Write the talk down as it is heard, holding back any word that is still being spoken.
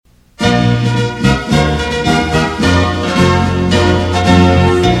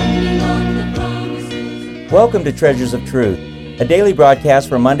Welcome to Treasures of Truth, a daily broadcast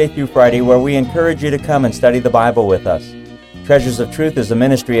from Monday through Friday where we encourage you to come and study the Bible with us. Treasures of Truth is a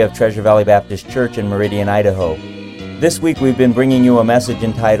ministry of Treasure Valley Baptist Church in Meridian, Idaho. This week we've been bringing you a message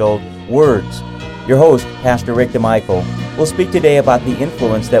entitled Words. Your host, Pastor Rick DeMichael, will speak today about the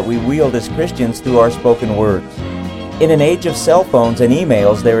influence that we wield as Christians through our spoken words. In an age of cell phones and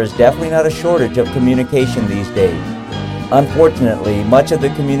emails, there is definitely not a shortage of communication these days. Unfortunately, much of the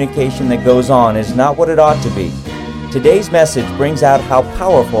communication that goes on is not what it ought to be. Today's message brings out how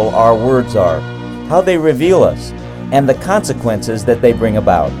powerful our words are, how they reveal us, and the consequences that they bring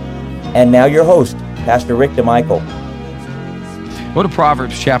about. And now your host, Pastor Rick DeMichael. Go to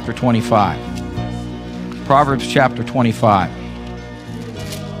Proverbs chapter 25. Proverbs chapter 25.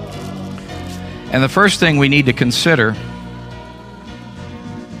 And the first thing we need to consider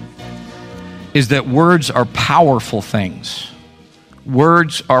is that words are powerful things.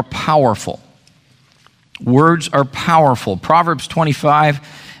 Words are powerful. Words are powerful. Proverbs 25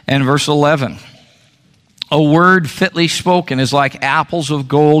 and verse 11. A word fitly spoken is like apples of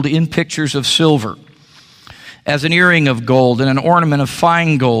gold in pictures of silver. As an earring of gold and an ornament of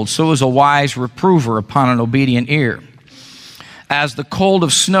fine gold, so is a wise reprover upon an obedient ear. As the cold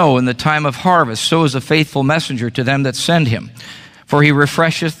of snow in the time of harvest, so is a faithful messenger to them that send him. For he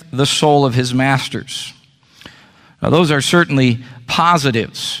refresheth the soul of his masters. Now those are certainly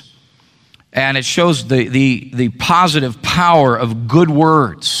positives. And it shows the positive power of good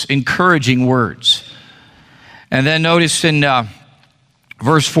words, encouraging words. And then notice in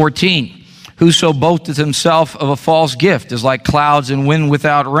verse 14, whoso boasteth himself of a false gift is like clouds and wind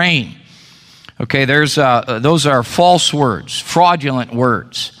without rain. Okay, those are false words, fraudulent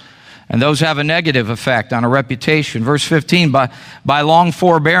words. And those have a negative effect on a reputation. Verse 15, by long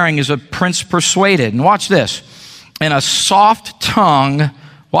forbearing is a prince persuaded. And watch this. And a soft tongue,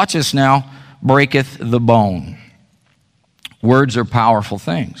 watch this now, breaketh the bone. Words are powerful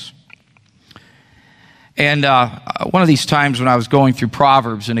things. And one of these times when I was going through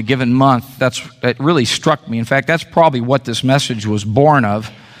Proverbs in a given month, that really struck me. In fact, that's probably what this message was born of.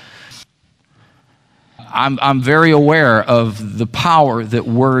 I'm very aware of the power that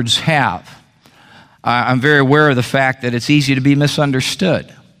words have. I'm very aware of the fact that it's easy to be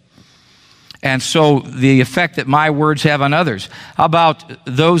misunderstood. And so the effect that my words have on others. How about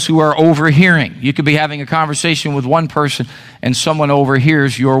those who are overhearing? You could be having a conversation with one person and someone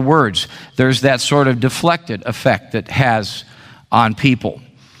overhears your words. There's that sort of deflected effect that has on people.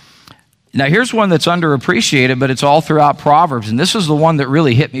 Now here's one that's underappreciated, but it's all throughout Proverbs. And this is the one that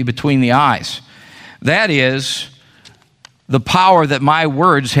really hit me between the eyes. That is the power that my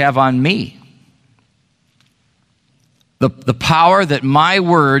words have on me. The power that my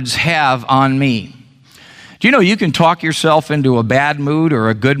words have on me. Do you know you can talk yourself into a bad mood or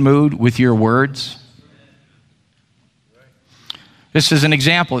a good mood with your words? This is an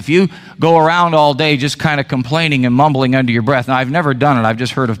example. If you go around all day just kind of complaining and mumbling under your breath, now I've never done it, I've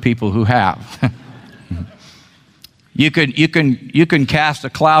just heard of people who have. You can cast a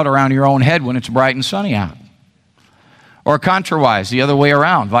cloud around your own head when it's bright and sunny out. Or contrawise, the other way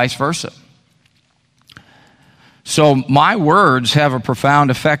around, vice versa. So my words have a profound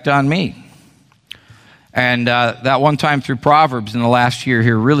effect on me. And that one time through Proverbs in the last year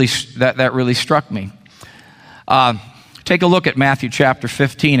here, that really struck me. Take a look at Matthew chapter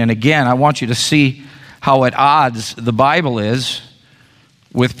 15. And again, I want you to see how at odds the Bible is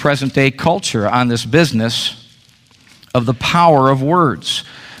with present day culture on this business of the power of words.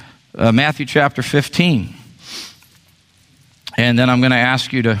 Matthew chapter 15. And then I'm going to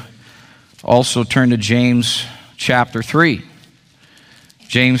ask you to also turn to James chapter 3.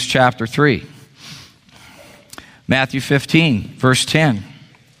 James chapter 3. Matthew 15, verse 10.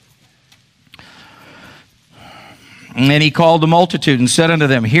 And he called the multitude and said unto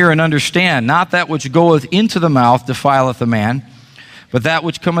them, hear and understand, not that which goeth into the mouth defileth a man, but that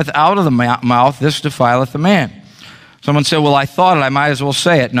which cometh out of the mouth, this defileth a man. Someone said, well, I thought it, I might as well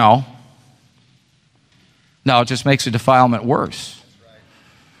say it. No, it just makes the defilement worse.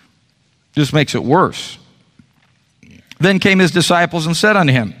 Just makes it worse. Then came his disciples and said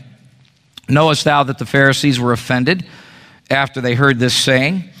unto him, knowest thou that the Pharisees were offended after they heard this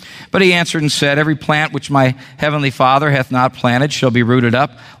saying? But he answered and said, every plant which my heavenly Father hath not planted shall be rooted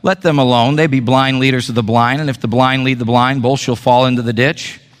up. Let them alone, they be blind leaders of the blind, and if the blind lead the blind, both shall fall into the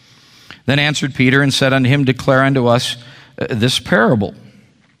ditch. Then answered Peter and said unto him, declare unto us this parable.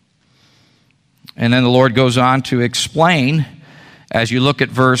 And then the Lord goes on to explain, as you look at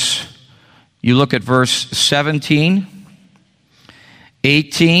verse 17,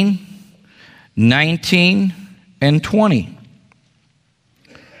 18, 19, and 20.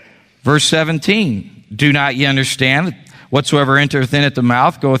 Verse 17, Do not ye understand? Whatsoever entereth in at the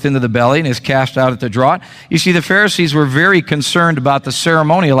mouth goeth into the belly and is cast out at the draught. You see, the Pharisees were very concerned about the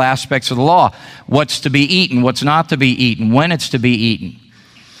ceremonial aspects of the law. What's to be eaten, what's not to be eaten, when it's to be eaten.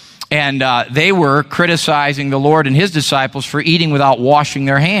 And they were criticizing the Lord and his disciples for eating without washing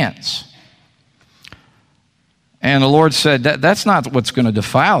their hands. And the Lord said, that's not what's going to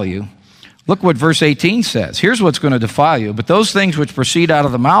defile you. Look what verse 18 says. Here's what's going to defile you. But those things which proceed out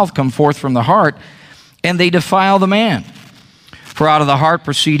of the mouth come forth from the heart, and they defile the man. For out of the heart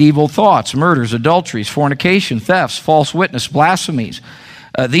proceed evil thoughts, murders, adulteries, fornication, thefts, false witness, blasphemies.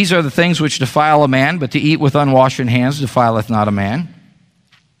 These are the things which defile a man, but to eat with unwashen hands defileth not a man.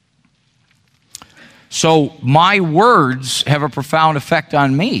 So my words have a profound effect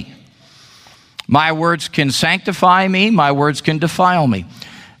on me. My words can sanctify me. My words can defile me.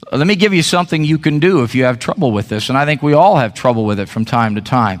 Let me give you something you can do if you have trouble with this, and I think we all have trouble with it from time to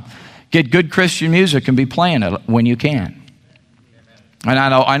time. Get good Christian music and be playing it when you can. And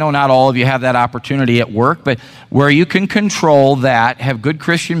I know not all of you have that opportunity at work, but where you can control that, have good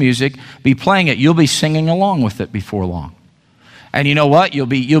Christian music, be playing it, you'll be singing along with it before long. And you know what? You'll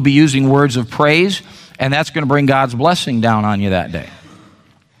be using words of praise, and that's going to bring God's blessing down on you that day.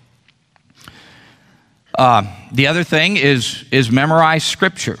 The other thing is memorize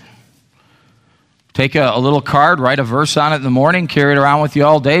Scripture. Take a little card, write a verse on it in the morning, carry it around with you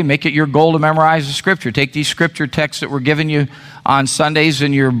all day. Make it your goal to memorize the Scripture. Take these Scripture texts that we're giving you on Sundays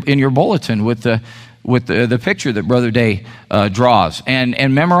in your bulletin with the picture that Brother Day draws,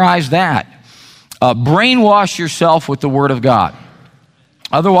 and memorize that. Brainwash yourself with the Word of God.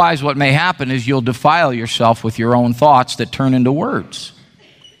 Otherwise, what may happen is you'll defile yourself with your own thoughts that turn into words.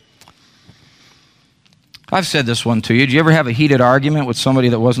 I've said this one to you. Did you ever have a heated argument with somebody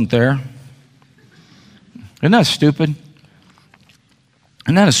that wasn't there? Isn't that stupid?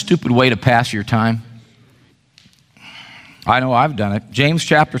 Isn't that a stupid way to pass your time? I know I've done it. James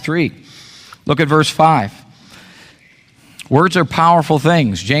chapter 3. Look at verse 5. Words are powerful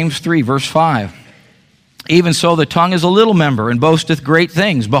things. James 3, verse 5. Even so the tongue is a little member, and boasteth great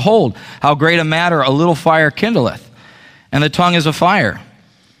things. Behold, how great a matter a little fire kindleth. And the tongue is a fire,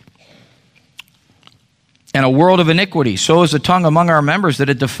 and a world of iniquity. So is the tongue among our members, that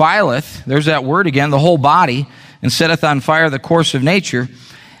it defileth, there's that word again, the whole body, and setteth on fire the course of nature,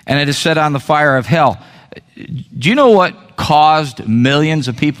 and it is set on the fire of hell. Do you know what caused millions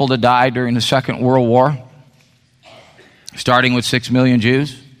of people to die during the Second World War? Starting with 6 million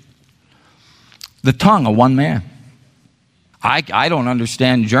Jews? The tongue of one man. I don't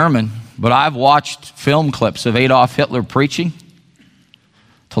understand German, but I've watched film clips of Adolf Hitler preaching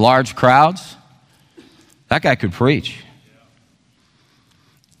to large crowds. That guy could preach.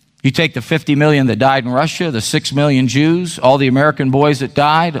 You take the 50 million that died in Russia, the 6 million Jews, all the American boys that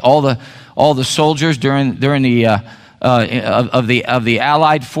died, all the soldiers during the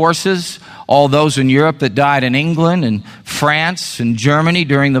Allied forces, all those in Europe that died in England and France and Germany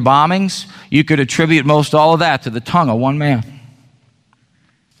during the bombings. You could attribute most all of that to the tongue of one man.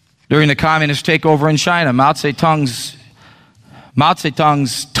 During the communist takeover in China, Mao Zedong's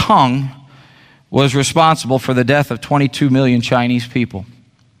tongue was responsible for the death of 22 million Chinese people.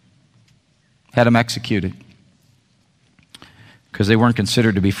 Had them executed because they weren't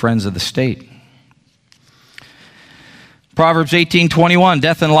considered to be friends of the state. Proverbs 18:21,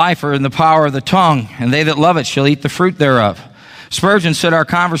 death and life are in the power of the tongue, and they that love it shall eat the fruit thereof. Spurgeon said our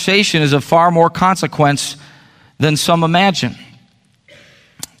conversation is of far more consequence than some imagine.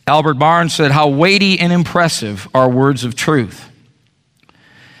 Albert Barnes said, how weighty and impressive are words of truth.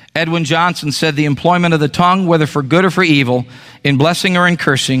 Edwin Johnson said, the employment of the tongue, whether for good or for evil, in blessing or in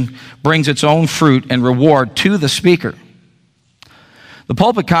cursing, brings its own fruit and reward to the speaker. The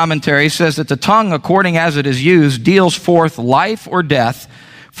pulpit commentary says that the tongue, according as it is used, deals forth life or death,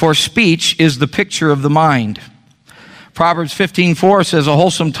 for speech is the picture of the mind. Proverbs 15:4 says, a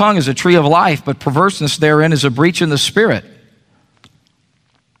wholesome tongue is a tree of life, but perverseness therein is a breach in the spirit.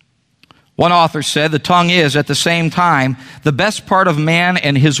 One author said, the tongue is, at the same time, the best part of man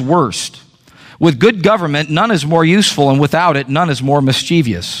and his worst. With good government, none is more useful, and without it, none is more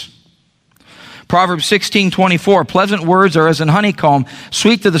mischievous. Proverbs 16:24, pleasant words are as an honeycomb,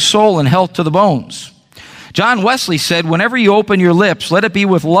 sweet to the soul and health to the bones. John Wesley said, whenever you open your lips, let it be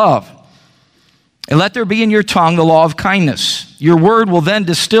with love, and let there be in your tongue the law of kindness. Your word will then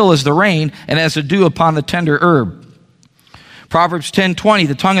distill as the rain and as the dew upon the tender herb. Proverbs 10:20,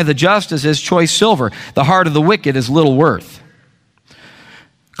 the tongue of the just is as choice silver. The heart of the wicked is little worth.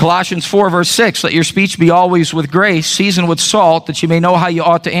 Colossians 4, verse 6, let your speech be always with grace, seasoned with salt, that you may know how you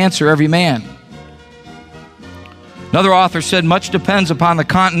ought to answer every man. Another author said, much depends upon the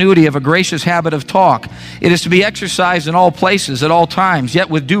continuity of a gracious habit of talk. It is to be exercised in all places, at all times, yet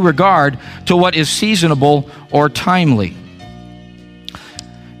with due regard to what is seasonable or timely.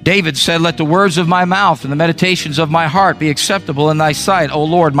 David said, let the words of my mouth and the meditations of my heart be acceptable in thy sight, O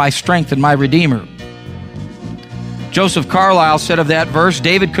Lord, my strength and my redeemer. Joseph Carlyle said of that verse,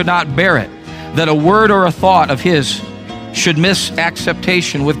 David could not bear it, that a word or a thought of his should miss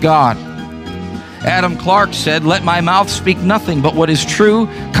acceptation with God. Adam Clarke said, let my mouth speak nothing but what is true,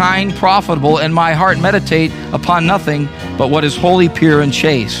 kind, profitable, and my heart meditate upon nothing but what is holy, pure, and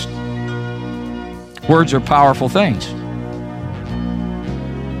chaste. Words are powerful things.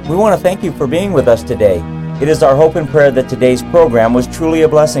 We want to thank you for being with us today. It is our hope and prayer that today's program was truly a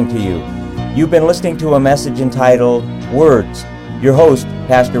blessing to you. You've been listening to a message entitled Words. Your host,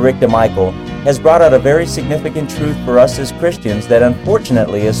 Pastor Rick DeMichael, has brought out a very significant truth for us as Christians that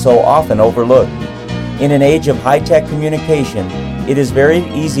unfortunately is so often overlooked. In an age of high-tech communication, it is very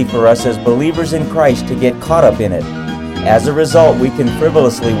easy for us as believers in Christ to get caught up in it. As a result, we can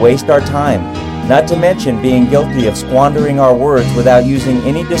frivolously waste our time, not to mention being guilty of squandering our words without using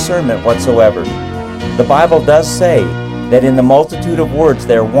any discernment whatsoever. The Bible does say that in the multitude of words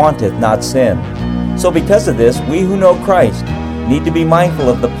there wanteth not sin. So because of this, we who know Christ need to be mindful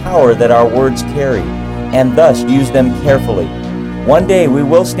of the power that our words carry, and thus use them carefully. One day we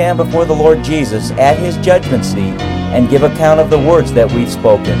will stand before the Lord Jesus at His judgment seat and give account of the words that we've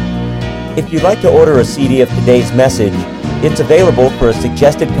spoken. If you'd like to order a CD of today's message, it's available for a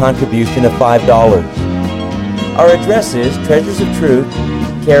suggested contribution of $5. Our address is Treasures of Truth,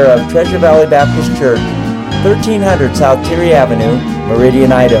 care of Treasure Valley Baptist Church, 1300 South Terry Avenue,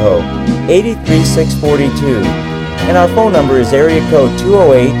 Meridian, Idaho, 83642. And our phone number is area code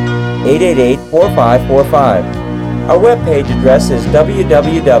 208-888-4545. Our webpage address is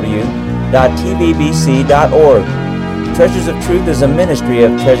www.tvbc.org. Treasures of Truth is a ministry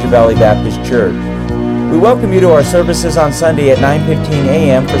of Treasure Valley Baptist Church. We welcome you to our services on Sunday at 9:15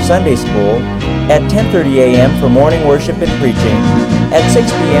 a.m. for Sunday School, at 10:30 a.m. for morning worship and preaching, at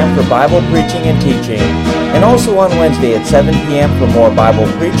 6 p.m. for Bible preaching and teaching, and also on Wednesday at 7 p.m. for more Bible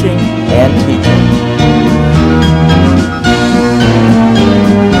preaching and teaching.